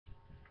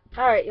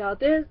All right, y'all.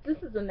 This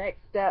is the next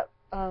step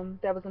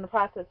that was in the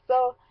process.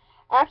 So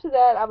after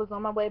that, I was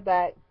on my way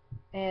back,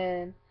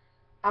 and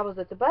I was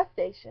at the bus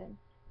station,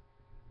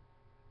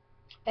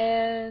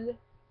 and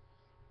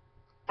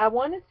I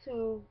wanted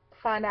to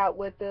find out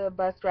what the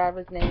bus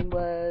driver's name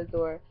was,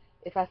 or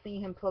if I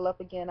seen him pull up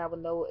again, I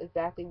would know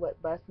exactly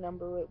what bus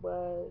number it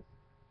was.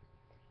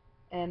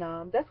 And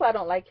that's why I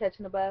don't like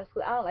catching the bus.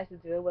 'Cause I don't like to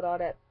deal with all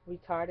that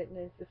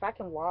retardedness. If I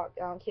can walk,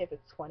 I don't care if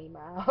it's 20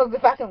 miles.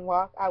 If I can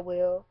walk, I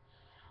will.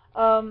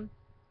 Um,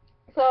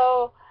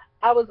 so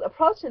I was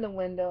approaching the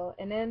window,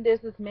 and then there's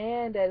this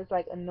man that is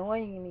like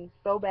annoying me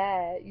so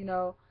bad.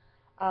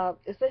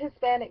 It's a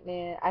Hispanic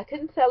man. I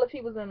couldn't tell if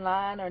he was in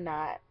line or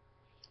not,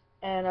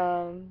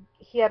 and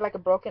he had like a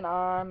broken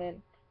arm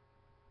and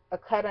a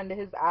cut under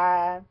his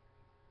eye,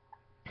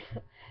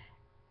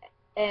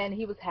 and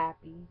he was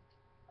happy.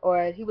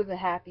 Or he wasn't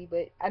happy,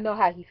 but I know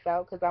how he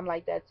felt because I'm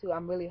like that too.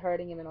 I'm really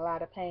hurting and in a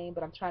lot of pain,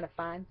 but I'm trying to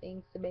find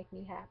things to make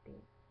me happy.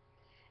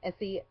 And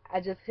see, I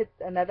just hit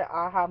another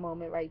aha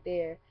moment right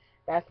there.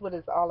 That's what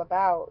it's all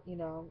about.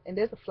 And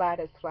there's a fly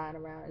that's flying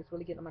around. It's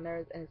really getting on my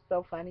nerves, and it's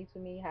so funny to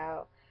me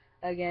how,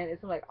 again,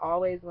 it's like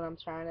always when I'm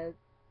trying to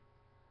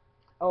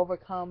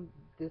overcome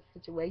this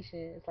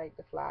situation, it's like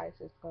the fly is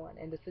just going,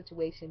 and the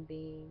situation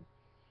being,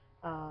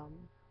 um,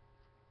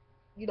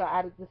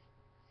 out of this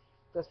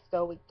the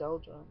stoic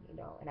doldrum,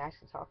 and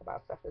actually talk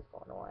about stuff that's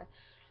going on.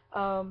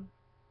 Um,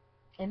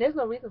 and there's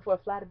no reason for a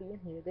fly to be in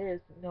here. There's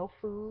no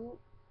food.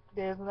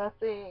 There's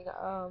nothing.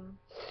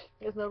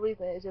 There's no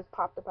reason. It just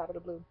popped up out of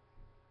the blue.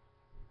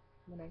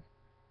 You know.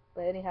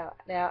 But anyhow,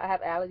 now I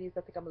have allergies.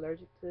 I think I'm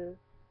allergic to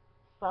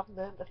something.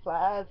 The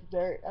flies,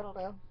 dirt. I don't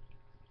know.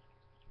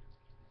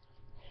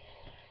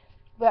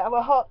 But I'm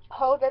gonna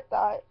hold that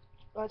thought.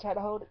 I'm gonna try to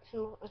hold it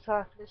too until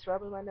I finish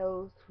rubbing my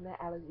nose from the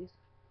allergies.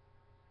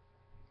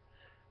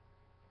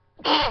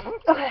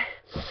 Okay.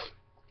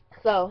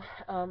 So,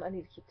 I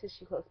need to keep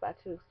tissue close by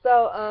too.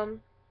 So,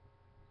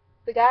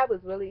 the guy was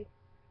really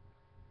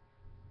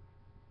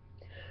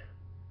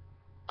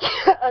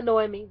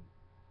annoying me.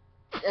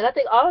 And I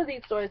think all of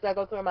these stories that I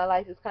go through in my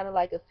life is kind of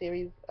like a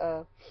series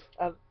of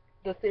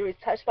the series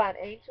Touched by an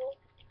Angel,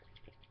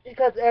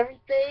 because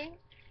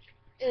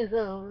is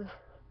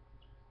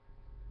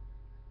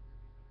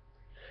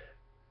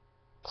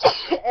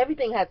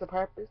everything has a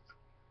purpose,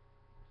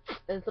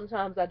 and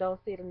sometimes I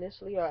don't see it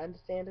initially or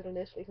understand it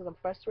initially because I'm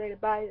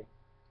frustrated by it,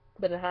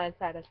 but in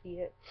hindsight I see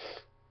it.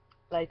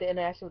 Like the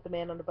interaction with the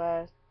man on the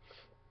bus,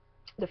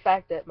 the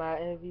fact that my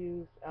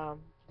interviews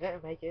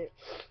didn't make it,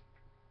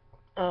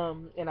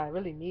 and I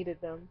really needed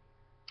them.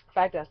 The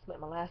fact that I spent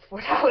my last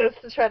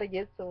 $4 to try to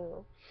get to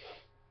them.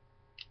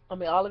 I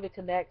mean, all of it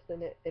connects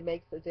and it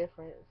makes a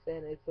difference,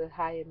 and it's a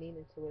higher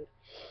meaning to it.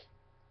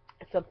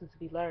 It's something to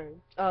be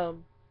learned.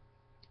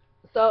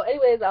 So,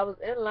 anyways, I was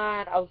in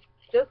line. I was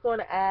just going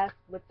to ask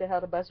what the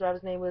hell the bus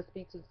driver's name was,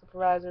 speak to the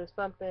supervisor or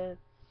something.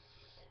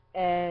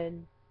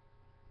 And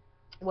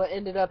what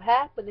ended up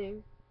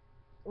happening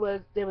was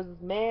there was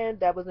this man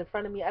that was in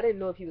front of me. I didn't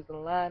know if he was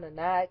in line or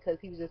not because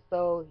he was just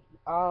so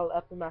all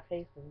up in my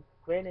face and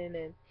grinning,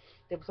 and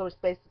there was so much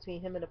space between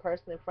him and the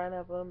person in front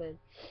of him. And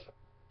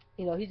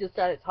he just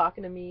started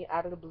talking to me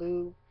out of the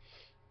blue,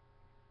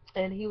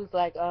 and he was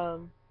like,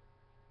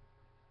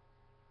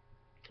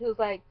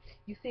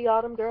 you see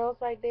all them girls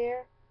right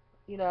there,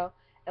 you know.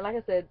 And like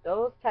I said,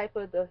 those type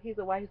of he's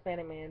a white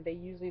Hispanic man. They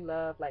usually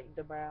love like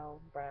the brown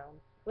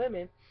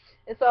women.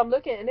 And so I'm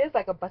looking, and there's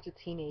like a bunch of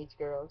teenage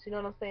girls. You know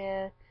what I'm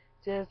saying?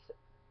 Just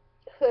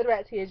hood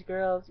rat teenage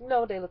girls. You know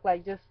what they look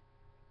like? Just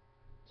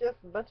a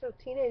bunch of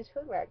teenage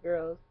hood rat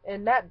girls,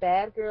 and not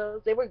bad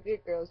girls. They were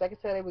good girls. I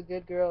could tell they were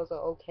good girls or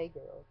okay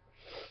girls.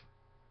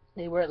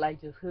 They weren't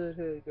like just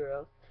hood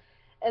girls.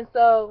 And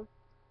so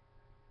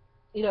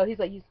he's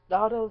like, you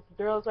all those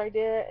girls right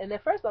there. And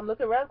at first I'm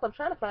looking around because I'm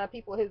trying to find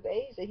people his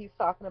age that he's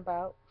talking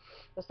about,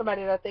 or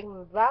somebody that I think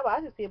was viable.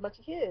 I just see a bunch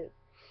of kids.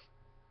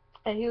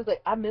 And he was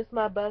like, I missed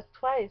my bus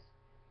twice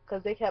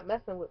because they kept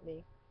messing with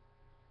me.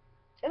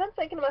 And I'm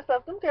thinking to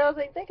myself, them girls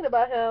ain't thinking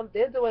about him.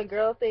 They're doing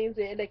girl things.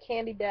 They're in their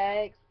candy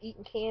bags,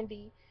 eating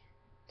candy,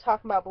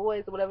 talking about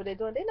boys or whatever they're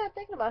doing. They're not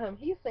thinking about him.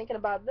 He's thinking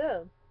about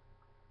them.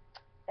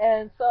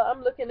 And so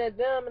I'm looking at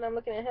them and I'm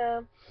looking at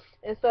him.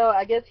 And so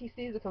I guess he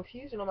sees the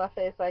confusion on my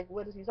face, like,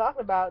 what is he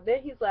talking about?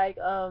 Then he's like,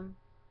 and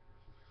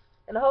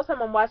the whole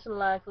time I'm watching the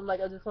line, so I'm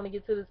like, I just want to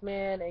get to this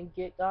man and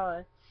get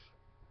gone.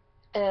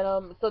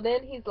 And so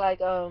then he's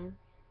like,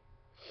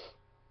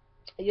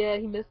 yeah,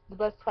 he missed the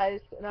bus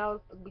twice, and I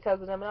was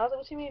because of them. And I was like,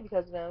 what you mean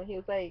because of them? He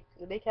was like,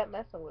 they kept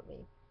messing with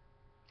me.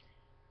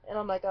 And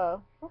I'm like,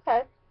 oh,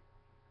 okay.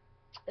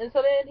 And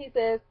so then he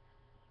says,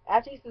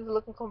 after he sees the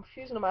look of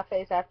confusion on my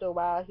face, after a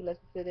while, he lets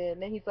it sit in.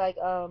 And then he's like,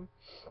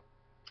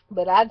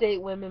 but I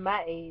date women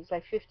my age,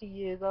 like 50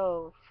 years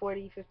old,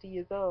 40, 50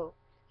 years old.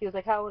 He was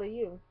like, how old are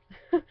you?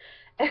 And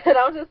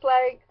I'm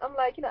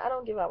like, I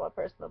don't give out my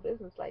personal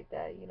business like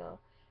that.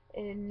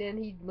 And then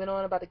he went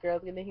on about the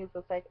girls, and then he was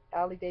just like,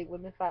 I only date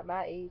women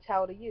my age.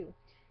 How old are you?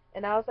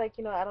 And I was like,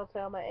 I don't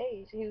tell my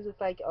age. He was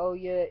just like, oh,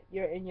 you're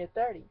in your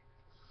 30s,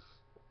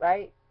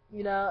 right?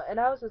 And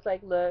I was just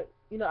like, look,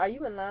 are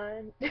you in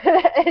line?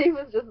 And he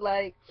was just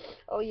like,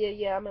 oh yeah,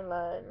 yeah, I'm in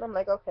line. And I'm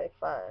like, okay,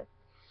 fine.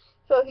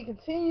 So he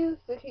continues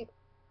to keep,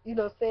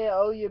 saying,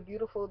 oh, you're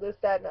beautiful, this,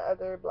 that, and the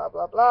other, blah,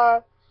 blah,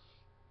 blah.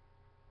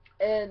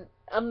 And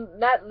I'm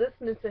not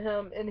listening to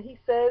him. And he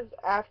says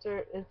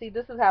after, and see,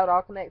 this is how it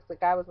all connects. The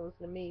guy wasn't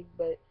listening to me,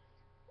 but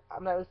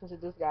I'm not listening to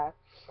this guy.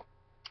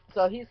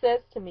 So he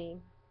says to me,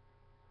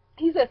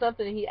 he said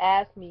something, and he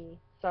asked me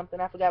something.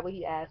 I forgot what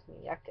he asked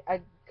me.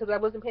 Because I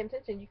wasn't paying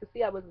attention. You could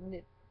see I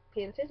wasn't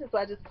paying attention. So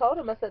I just told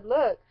him. I said,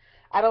 look,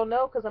 I don't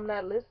know because I'm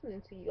not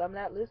listening to you. I'm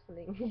not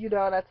listening.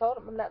 And I told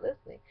him I'm not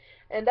listening.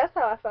 And that's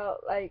how I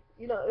felt. Like,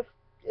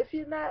 if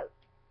you're not,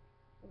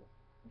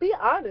 be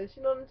honest.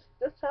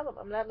 Just tell him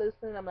I'm not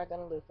listening. I'm not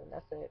gonna listen.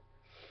 That's it.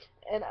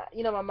 And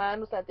my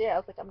mind was not there. I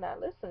was like, I'm not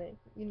listening.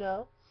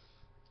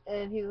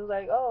 And he was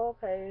like, oh,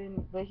 okay.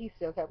 But he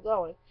still kept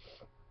going.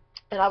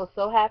 And I was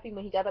so happy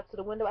when he got up to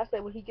the window. I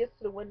said, when he gets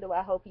to the window,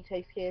 I hope he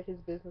takes care of his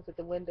business at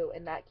the window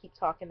and not keep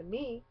talking to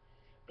me,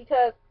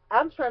 because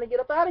I'm trying to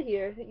get up out of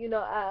here.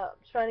 I'm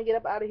trying to get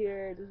up out of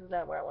here. This is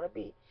not where I want to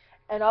be.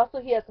 And also,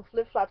 he had some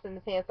flip flops in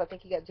his hands. So I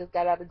think he just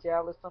got out of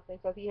jail or something.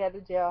 So he had the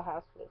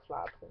jailhouse flip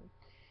flops. And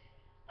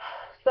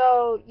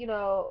so,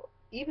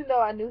 even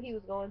though I knew he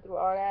was going through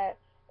all that,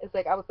 it's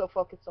like I was so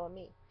focused on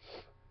me.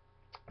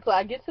 So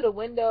I get to the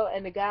window,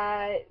 and the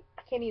guy,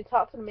 I can't even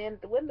talk to the man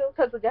at the window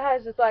because the guy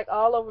is just like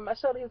all over my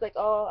shoulder. He was like,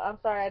 oh, I'm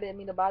sorry, I didn't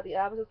mean to bother you.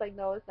 I was just like,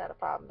 no, it's not a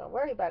problem. Don't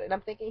worry about it. And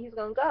I'm thinking he's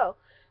going to go.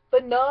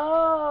 But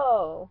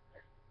no.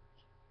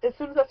 As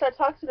soon as I start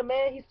talking to the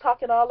man, he's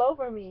talking all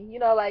over me.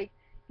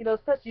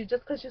 Such you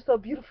just because you're so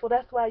beautiful.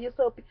 That's why you're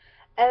so.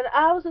 And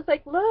I was just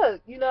like,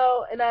 look,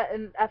 and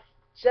I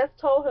just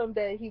told him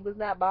that he was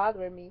not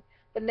bothering me.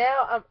 But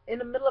now I'm in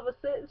the middle of a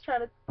sentence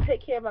trying to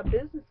take care of my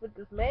business with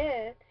this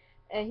man,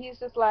 and he's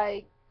just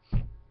like,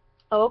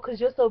 oh,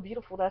 because you're so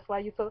beautiful. That's why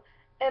you're so.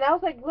 And I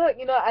was like, look,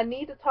 I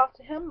need to talk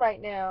to him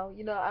right now.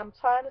 I'm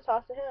trying to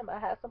talk to him. I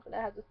have something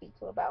I have to speak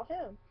to about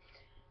him.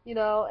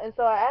 And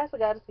so I asked the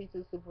guy to speak to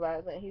the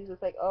supervisor, and he was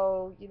just like,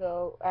 oh,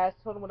 I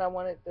told him what I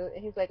wanted to,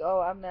 and he's like, oh,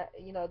 I'm not,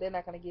 they're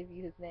not going to give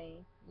you his name,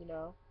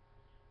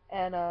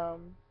 and,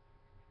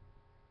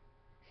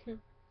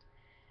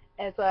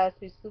 and so I asked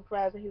the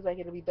supervisor, he was like,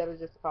 it'll be better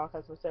just to call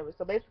customer service.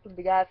 So basically,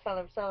 the guy's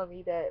telling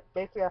me that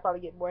basically I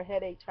probably get more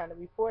headache trying to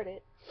report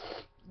it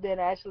than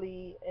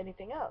actually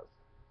anything else.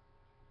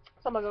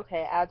 So I'm like,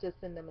 okay, I'll just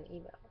send them an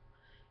email.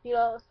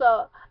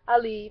 So I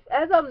leave.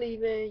 As I'm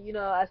leaving,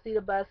 I see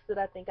the bus that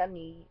I think I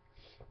need.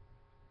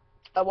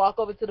 I walk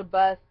over to the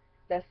bus.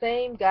 That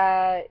same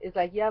guy is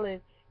like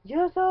yelling,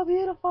 "You're so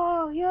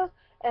beautiful, yes!"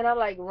 And I'm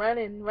like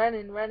running,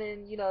 running,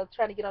 running,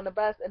 trying to get on the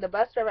bus. And the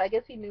bus driver, I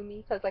guess he knew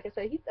me because, like I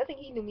said, I think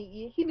he knew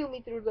me. He knew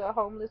me through the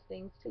homeless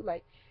things too,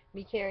 like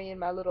me carrying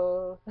my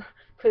little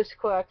push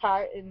cart,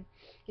 and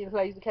so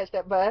I used to catch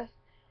that bus.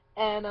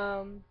 And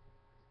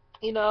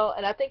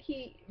and I think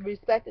he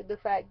respected the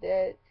fact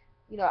that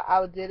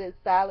I did it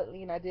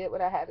silently and I did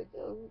what I had to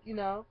do,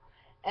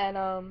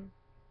 and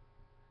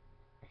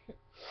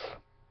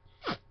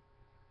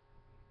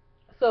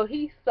so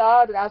he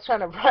saw that I was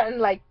trying to run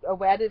like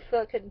away. I didn't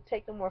feel couldn't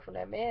take no more from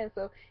that man,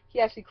 so he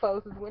actually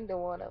closed his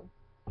window on him.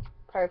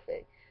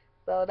 Perfect.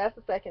 So that's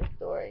the second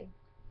story.